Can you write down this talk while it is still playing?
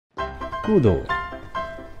कूदो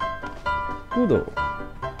कूदो।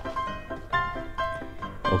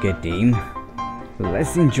 Okay team,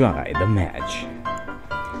 let's enjoy the match.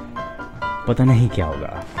 पता नहीं क्या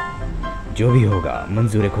होगा, जो भी होगा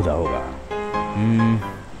मंजूर खुदा होगा।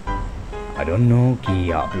 आई डोंट नो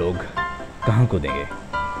कि आप लोग कहाँ कूदेंगे।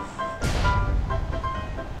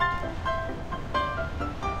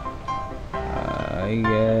 I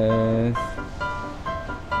guess.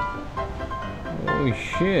 Oh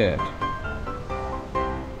shit.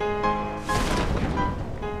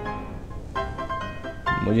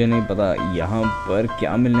 मुझे नहीं पता यहाँ पर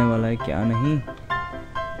क्या मिलने वाला है क्या नहीं।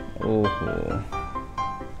 ओहो,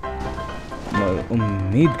 मैं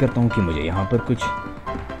उम्मीद करता हूँ कि मुझे यहाँ पर कुछ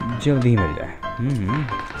जल्दी ही मिल जाए।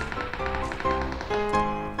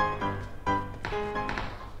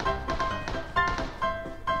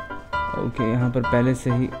 ओके, यहाँ पर पहले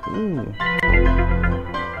से ही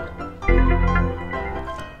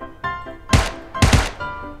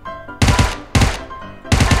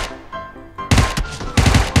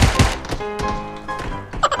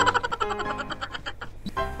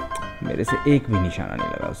मेरे से एक भी निशाना नहीं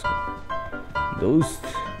लगा उसको दोस्त।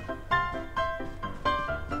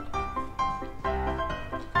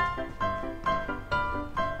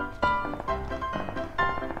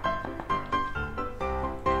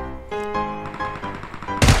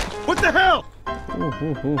 What the hell?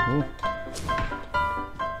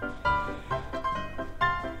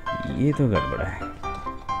 ये तो गड़बड़ है,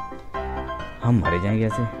 हम मारे जाएंगे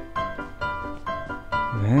ऐसे।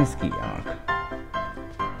 भैंस की आंख,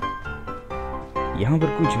 यहाँ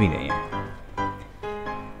पर कुछ भी नहीं है।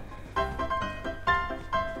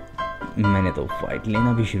 मैंने तो फाइट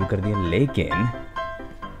लेना भी शुरू कर दिया, लेकिन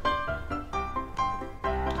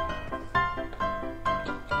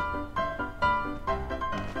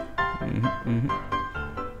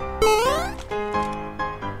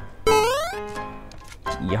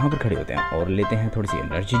यहाँ पर खड़े होते हैं और लेते हैं थोड़ी सी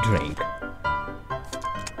एनर्जी ड्रिंक।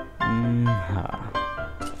 हाँ।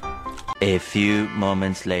 A few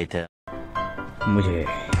moments later. मुझे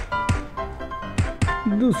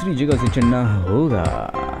दूसरी जगह से चढ़ना होगा।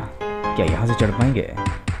 क्या यहाँ से चढ़ पाएंगे?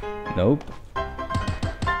 नोप।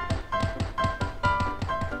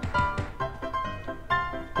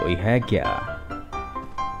 कोई है क्या?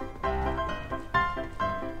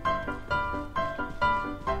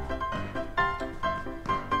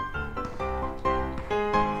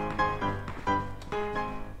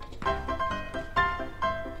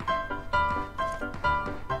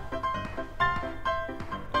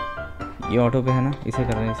 ये ऑटो पे है ना, इसे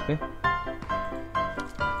कर रहे हैं इस पे।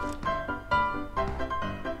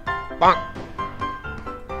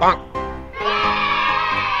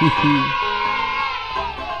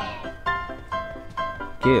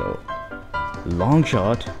 Kill. Long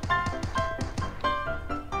shot.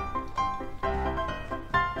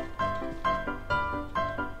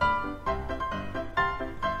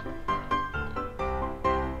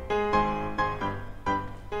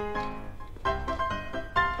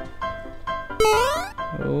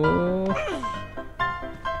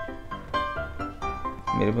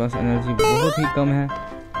 मेरे पास एनर्जी बहुत ही कम है।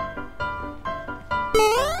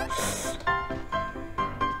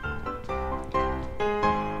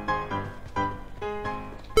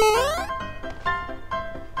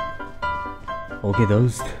 ओके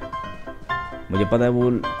दोस्त, मुझे पता है वो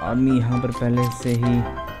आदमी यहाँ पर पहले से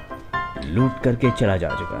ही लूट करके चला जा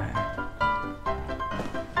चुका है।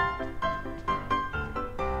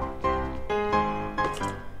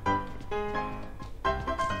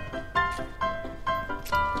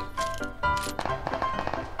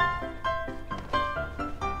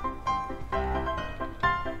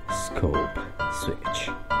 Scope switch.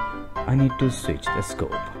 I need to switch the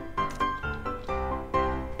scope.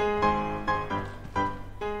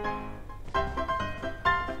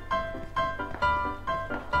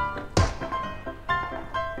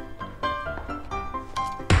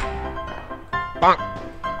 Bonk,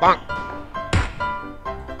 bonk,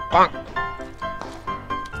 bonk.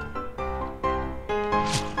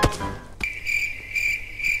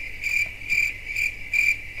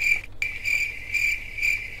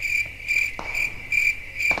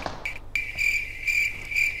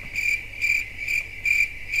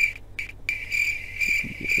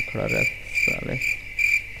 खड़ा रह साले,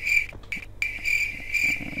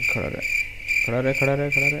 खड़ा रह, खड़ा रह, खड़ा रह,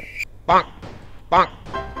 खड़ा रह। Bonk, bonk.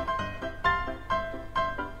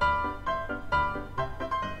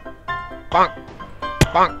 Bonk,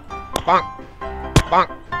 bonk, bonk, bonk,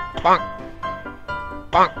 bonk,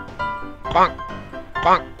 bonk, bonk,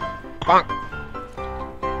 bonk, bonk.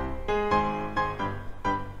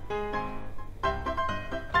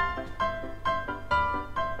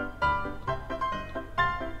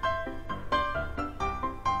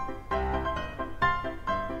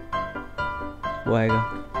 वो आएगा।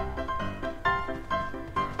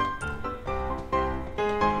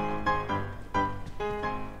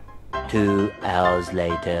 2 hours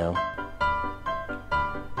later.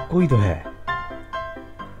 कोई तो है।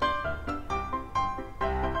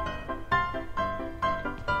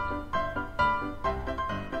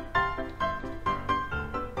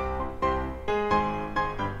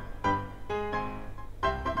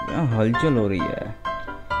 यहाँ हलचल हो रही है।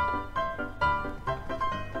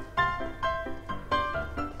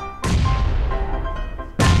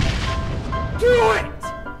 Do it!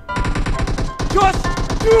 Just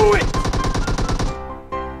do it!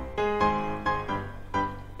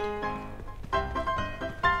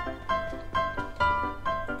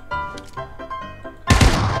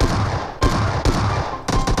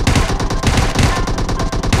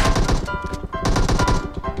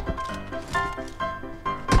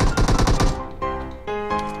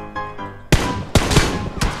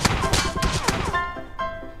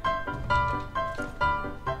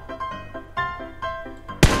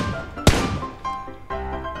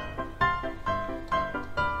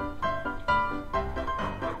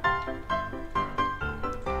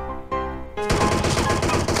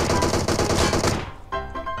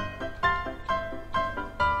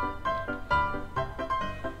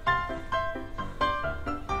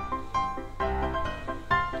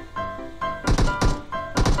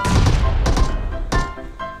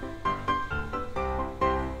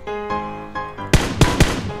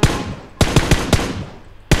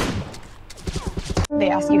 They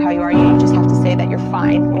ask you how you are, you just have to say that you're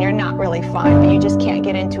fine when you're not really fine, but you just can't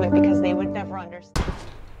get into it because they would never understand.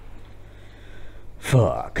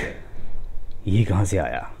 Fuck, ये कहाँ से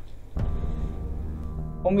आया?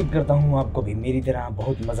 उम्मीद करता हूँ आपको भी मेरी तरह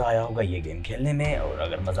बहुत मज़ा आया होगा ये गेम खेलने में, और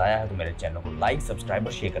अगर मज़ा आया है तो मेरे चैनल को लाइक, सब्सक्राइब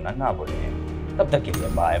और शेयर करना ना भूलें। तब तक के लिए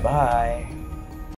बाय बाय।